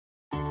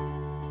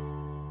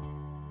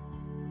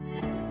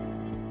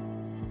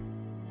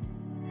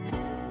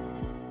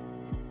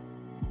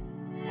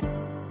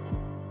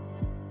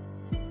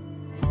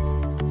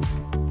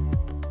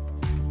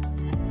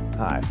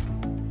Hi.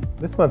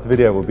 This month's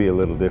video will be a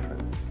little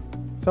different.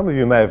 Some of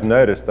you may have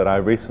noticed that I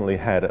recently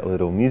had a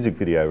little music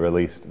video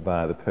released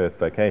via the Perth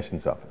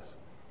Vocations Office.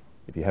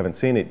 If you haven't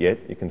seen it yet,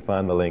 you can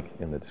find the link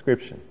in the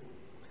description.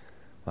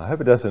 I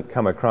hope it doesn't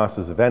come across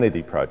as a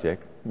vanity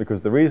project,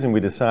 because the reason we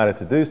decided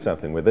to do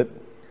something with it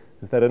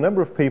is that a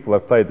number of people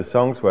I've played the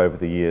songs with over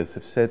the years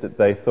have said that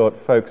they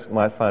thought folks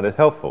might find it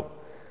helpful,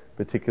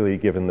 particularly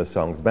given the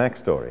song's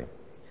backstory.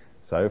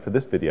 So for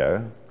this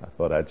video, I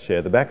thought I'd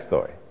share the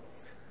backstory.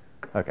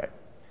 Okay,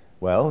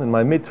 well, in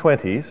my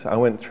mid-20s, I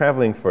went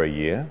traveling for a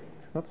year,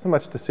 not so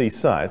much to see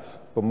sights,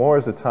 but more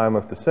as a time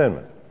of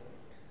discernment.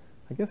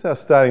 I guess I was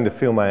starting to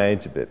feel my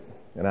age a bit,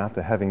 and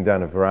after having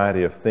done a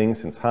variety of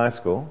things since high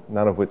school,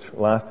 none of which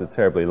lasted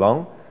terribly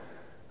long,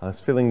 I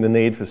was feeling the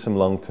need for some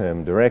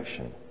long-term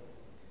direction.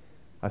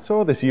 I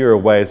saw this year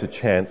away as a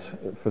chance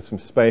for some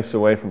space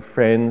away from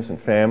friends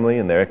and family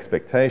and their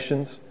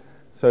expectations,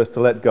 so as to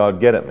let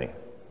God get at me.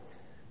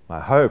 My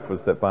hope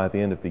was that by the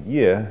end of the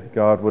year,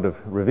 God would have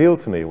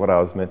revealed to me what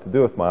I was meant to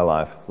do with my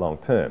life long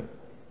term.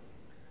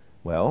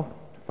 Well,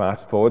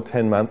 fast forward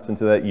 10 months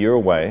into that year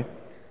away,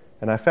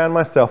 and I found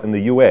myself in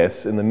the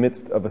US in the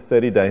midst of a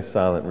 30-day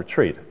silent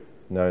retreat,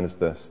 known as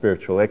the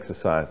Spiritual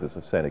Exercises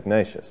of St.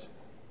 Ignatius.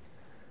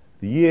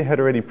 The year had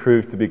already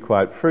proved to be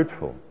quite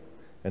fruitful,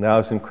 and I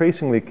was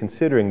increasingly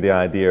considering the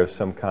idea of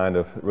some kind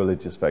of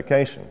religious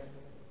vocation.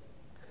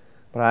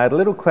 But I had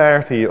little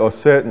clarity or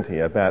certainty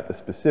about the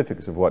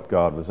specifics of what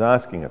God was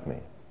asking of me.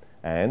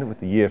 And with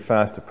the year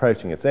fast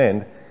approaching its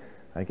end,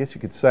 I guess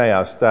you could say I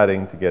was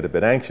starting to get a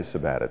bit anxious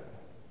about it.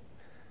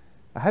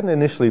 I hadn't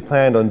initially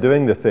planned on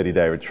doing the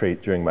 30-day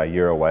retreat during my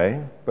year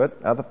away, but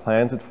other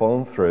plans had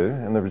fallen through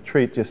and the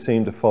retreat just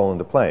seemed to fall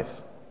into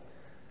place.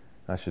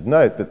 I should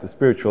note that the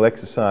spiritual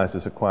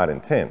exercises are quite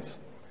intense,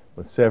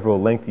 with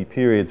several lengthy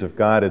periods of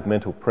guided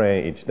mental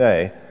prayer each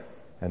day,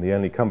 and the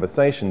only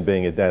conversation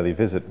being a daily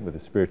visit with a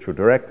spiritual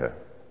director.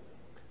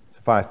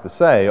 Suffice to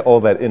say, all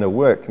that inner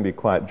work can be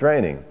quite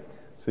draining,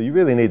 so you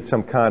really need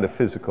some kind of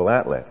physical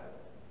outlet.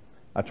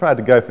 I tried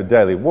to go for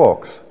daily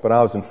walks, but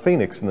I was in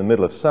Phoenix in the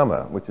middle of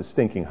summer, which is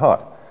stinking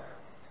hot.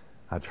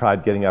 I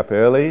tried getting up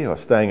early or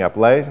staying up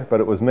late,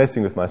 but it was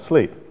messing with my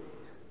sleep.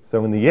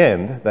 So in the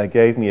end, they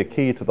gave me a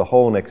key to the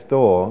hall next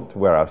door to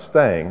where I was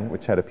staying,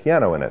 which had a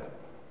piano in it.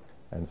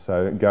 And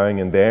so going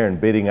in there and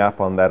beating up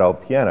on that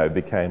old piano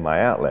became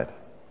my outlet.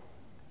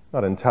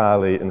 Not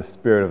entirely in the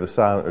spirit of a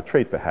silent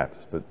retreat,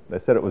 perhaps, but they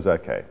said it was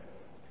okay.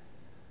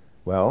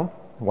 Well,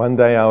 one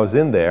day I was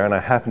in there and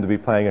I happened to be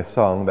playing a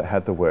song that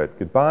had the word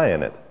goodbye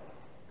in it.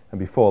 And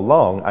before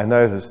long, I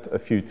noticed a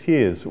few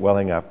tears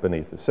welling up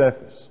beneath the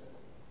surface.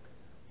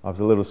 I was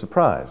a little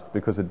surprised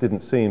because it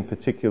didn't seem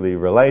particularly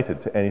related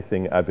to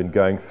anything I'd been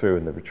going through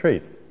in the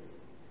retreat.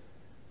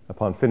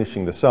 Upon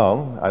finishing the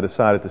song, I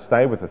decided to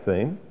stay with the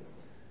theme.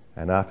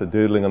 And after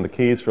doodling on the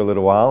keys for a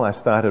little while, I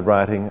started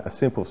writing a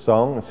simple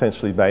song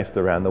essentially based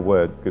around the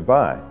word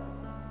goodbye.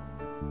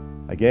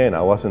 Again,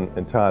 I wasn't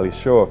entirely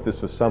sure if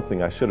this was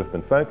something I should have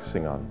been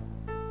focusing on,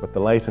 but the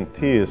latent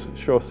tears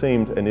sure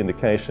seemed an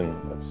indication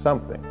of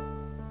something.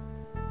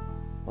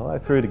 Well, I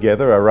threw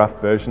together a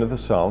rough version of the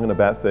song in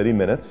about 30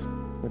 minutes,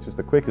 which is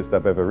the quickest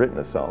I've ever written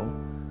a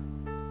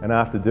song. And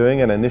after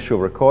doing an initial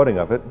recording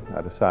of it,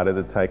 I decided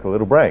to take a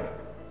little break.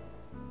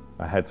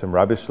 I had some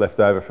rubbish left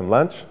over from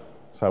lunch,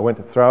 so I went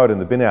to throw it in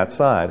the bin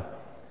outside,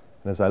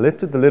 and as I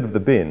lifted the lid of the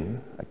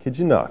bin, I kid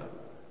you not,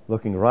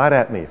 looking right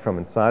at me from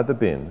inside the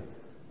bin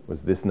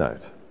was this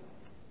note.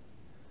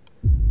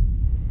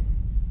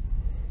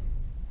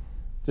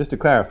 Just to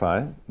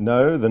clarify,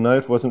 no, the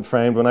note wasn't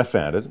framed when I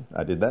found it.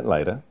 I did that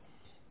later.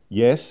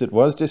 Yes, it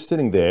was just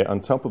sitting there on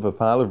top of a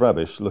pile of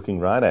rubbish looking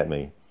right at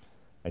me.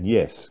 And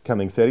yes,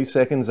 coming 30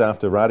 seconds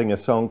after writing a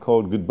song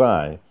called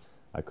Goodbye,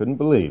 I couldn't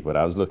believe what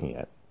I was looking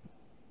at.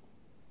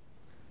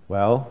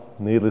 Well,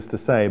 needless to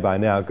say, by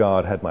now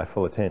God had my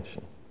full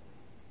attention.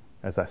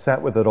 As I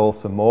sat with it all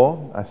some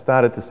more, I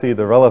started to see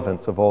the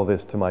relevance of all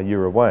this to my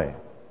year away.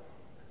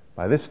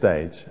 By this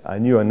stage, I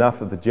knew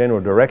enough of the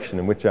general direction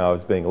in which I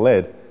was being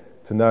led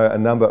to know a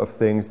number of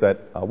things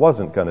that I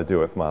wasn't going to do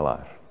with my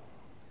life.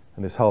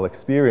 And this whole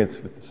experience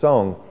with the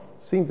song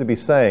seemed to be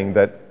saying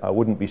that I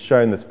wouldn't be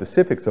shown the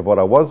specifics of what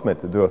I was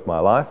meant to do with my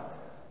life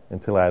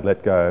until I had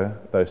let go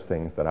of those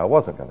things that I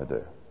wasn't going to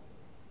do.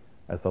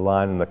 As the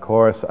line in the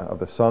chorus of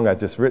the song I'd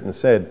just written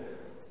said,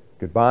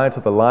 "Goodbye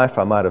to the life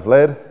I might have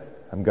led,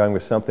 I'm going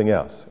with something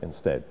else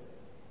instead."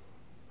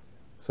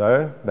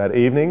 So that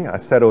evening I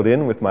settled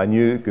in with my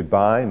new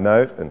goodbye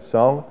note and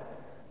song,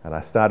 and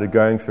I started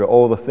going through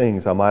all the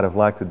things I might have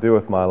liked to do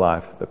with my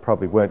life that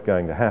probably weren't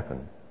going to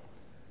happen.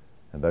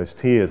 And those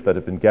tears that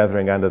had been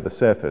gathering under the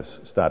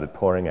surface started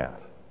pouring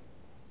out.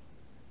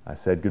 I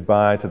said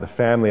goodbye to the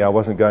family I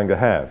wasn't going to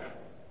have.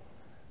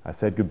 I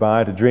said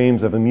goodbye to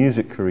dreams of a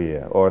music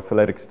career or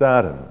athletic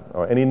stardom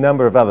or any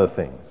number of other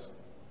things.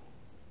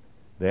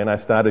 Then I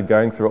started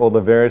going through all the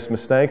various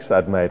mistakes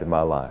I'd made in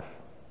my life,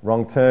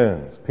 wrong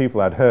turns,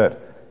 people I'd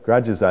hurt,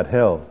 grudges I'd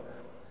held,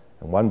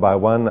 and one by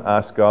one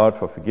asked God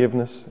for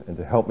forgiveness and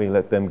to help me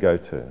let them go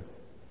too.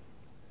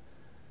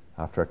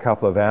 After a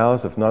couple of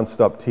hours of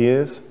non-stop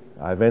tears,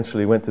 I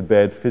eventually went to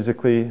bed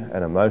physically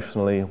and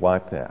emotionally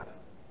wiped out.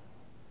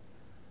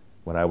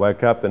 When I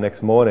woke up the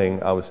next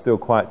morning, I was still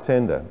quite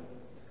tender,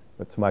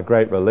 but to my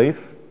great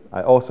relief,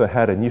 I also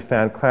had a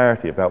newfound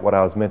clarity about what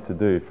I was meant to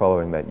do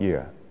following that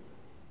year.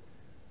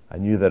 I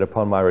knew that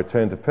upon my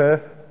return to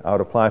Perth, I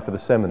would apply for the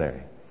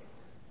seminary,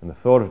 and the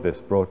thought of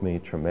this brought me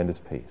tremendous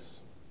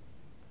peace.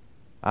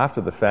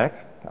 After the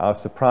fact, I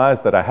was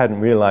surprised that I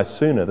hadn't realized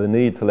sooner the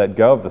need to let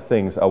go of the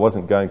things I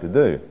wasn't going to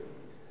do.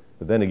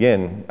 But then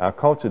again, our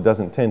culture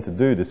doesn't tend to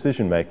do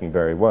decision-making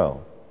very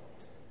well.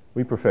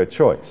 We prefer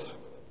choice,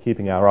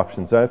 keeping our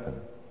options open,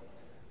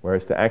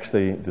 whereas to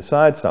actually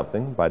decide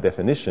something, by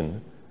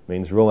definition,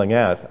 means ruling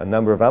out a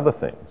number of other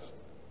things.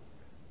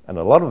 And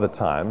a lot of the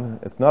time,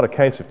 it's not a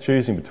case of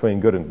choosing between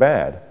good and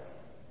bad.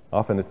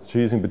 Often it's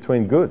choosing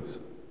between goods.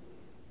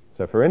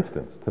 So for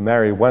instance, to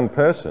marry one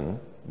person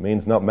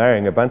means not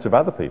marrying a bunch of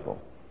other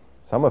people,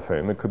 some of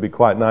whom it could be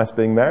quite nice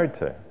being married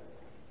to.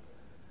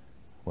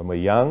 When we're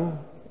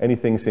young,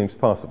 anything seems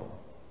possible.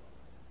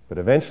 But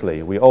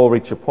eventually, we all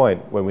reach a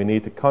point where we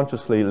need to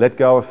consciously let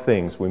go of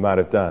things we might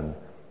have done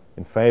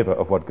in favor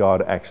of what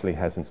God actually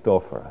has in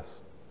store for us.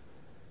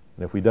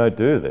 And if we don't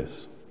do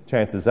this,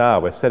 chances are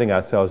we're setting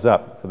ourselves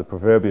up for the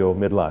proverbial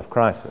midlife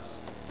crisis,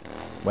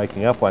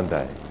 waking up one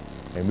day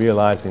and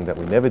realizing that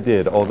we never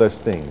did all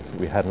those things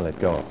we hadn't let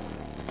go of.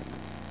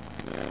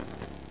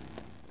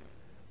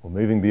 Well,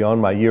 moving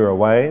beyond my year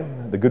away,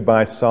 the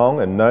goodbye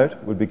song and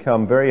note would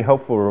become very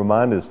helpful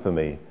reminders for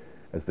me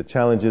as the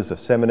challenges of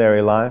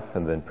seminary life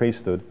and then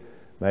priesthood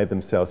made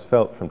themselves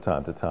felt from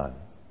time to time.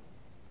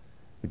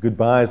 The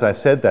goodbyes I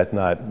said that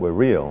night were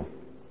real,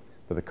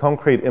 but the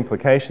concrete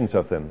implications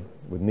of them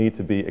would need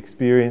to be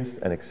experienced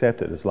and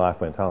accepted as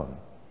life went on.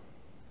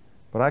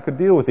 But I could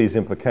deal with these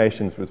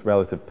implications with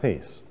relative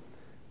peace,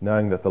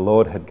 knowing that the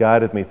Lord had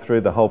guided me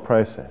through the whole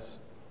process,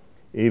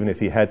 even if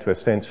He had to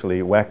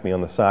essentially whack me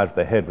on the side of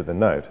the head with a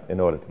note in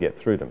order to get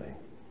through to me.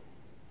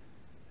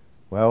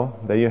 Well,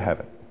 there you have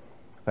it.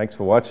 Thanks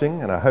for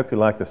watching, and I hope you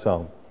liked the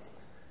song.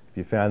 If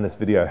you found this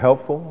video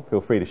helpful,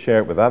 feel free to share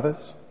it with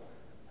others.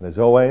 And as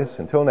always,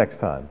 until next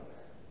time,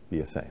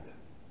 be a saint.